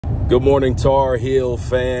Good morning, Tar Heel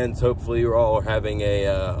fans. Hopefully you're all having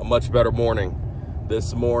a much better morning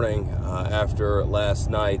this morning after last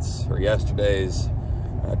night's or yesterday's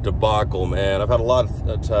debacle, man. I've had a lot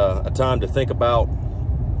of time to think about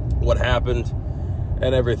what happened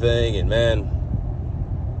and everything, and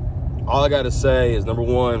man, all I got to say is, number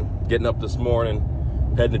one, getting up this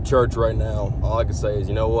morning, heading to church right now, all I can say is,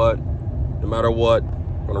 you know what, no matter what,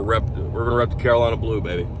 we're gonna rep the Carolina blue,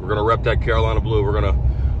 baby. We're gonna rep that Carolina blue. We're gonna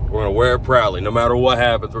wear it proudly. No matter what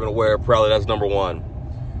happens, we're gonna wear it proudly. That's number one.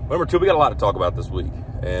 Number two, we got a lot to talk about this week,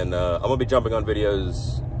 and I'm gonna be jumping on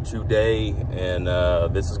videos today, and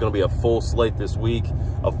this is gonna be a full slate this week,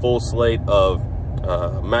 a full slate of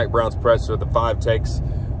Mac Brown's presser, the 5 takes.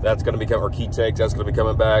 That's gonna become our key takes. That's gonna be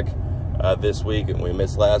coming back this week, and we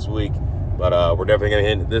missed last week, but we're definitely gonna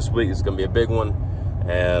hit it this week. It's gonna be a big one,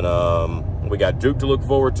 and we got Duke to look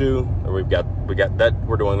forward to. We got that.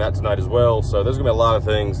 We're doing that tonight as well. So there's gonna be a lot of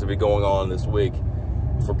things to be going on this week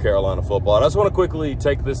for Carolina football. And I just want to quickly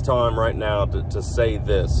take this time right now to say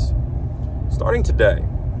this. Starting today,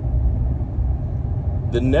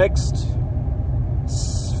 the next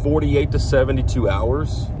 48 to 72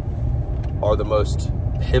 hours are the most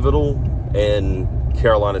pivotal in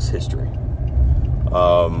Carolina's history.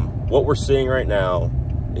 What we're seeing right now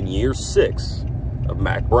in year 6 of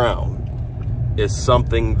Mac Brown is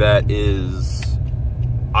something that is,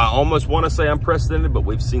 I almost want to say unprecedented, but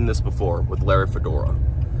we've seen this before with Larry Fedora.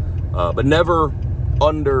 But never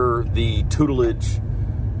under the tutelage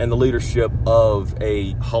and the leadership of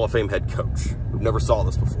a Hall of Fame head coach. We've never saw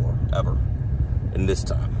this before, ever, in this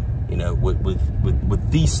time. You know, with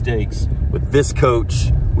these stakes, with this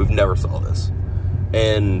coach, we've never saw this.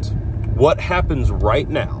 And what happens right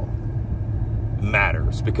now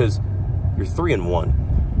matters, because you're 3-1.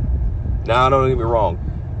 Now, don't get me wrong.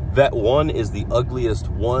 That one is the ugliest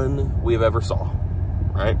one we've ever saw,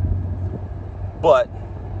 right? But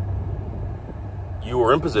you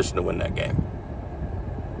were in position to win that game.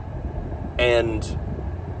 And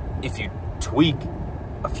if you tweak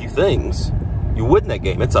a few things, you win that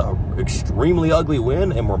game. It's an extremely ugly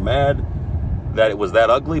win, and we're mad that it was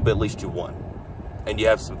that ugly, but at least you won. And you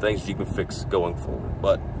have some things you can fix going forward.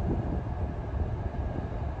 But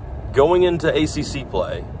going into ACC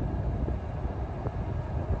play,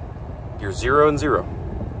 you're 0-0.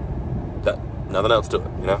 Nothing else to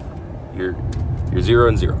it, you know? You're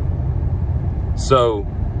 0-0. So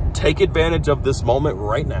take advantage of this moment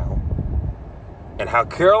right now, and how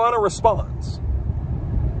Carolina responds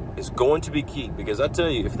is going to be key. Because I tell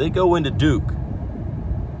you, if they go into Duke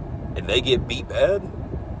and they get beat bad,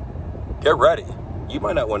 get ready. You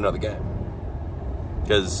might not win another game.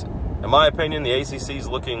 Because in my opinion, the ACC is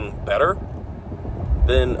looking better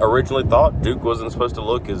than originally thought. Duke wasn't supposed to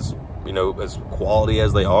look as, you know, as quality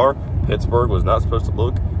as they are. Pittsburgh was not supposed to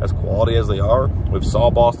look as quality as they are. We've saw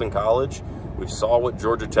Boston College. We've saw what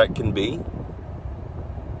Georgia Tech can be.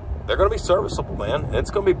 They're going to be serviceable, man. And it's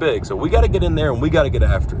going to be big. So we got to get in there and we got to get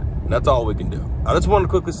after it. And that's all we can do. I just wanted to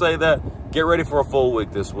quickly say that. Get ready for a full week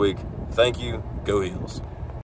this week. Thank you. Go Heels.